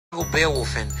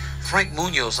Beowulf and Frank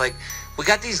Muñoz. Like, we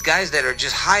got these guys that are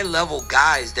just high-level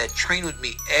guys that train with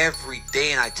me every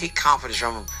day, and I take confidence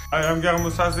from them. Hi, I'm Gegard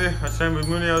Mousasi. I train with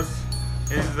Muñoz.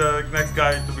 He's the next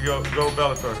guy to go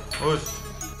Bellator. Whoosh.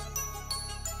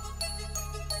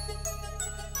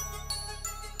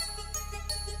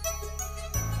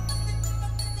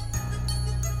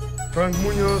 Frank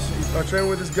Muñoz, I train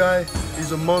with this guy.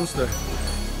 He's a monster.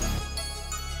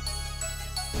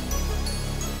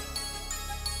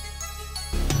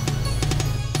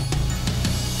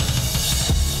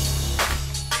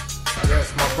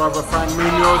 Yes, my brother Frank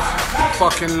Muñoz,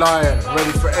 fucking lion.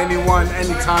 Ready for anyone,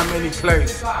 anytime, any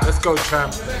place. Let's go,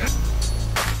 champ.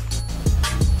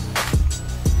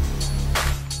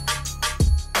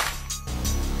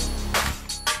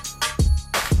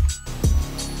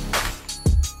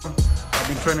 I've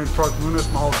been training with Frank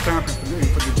Muñoz my whole champion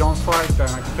for the Jones fight, and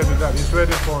I can tell you that he's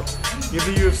ready for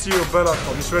either UFC or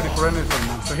Bellator. He's ready for anything,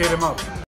 man. So hit him up.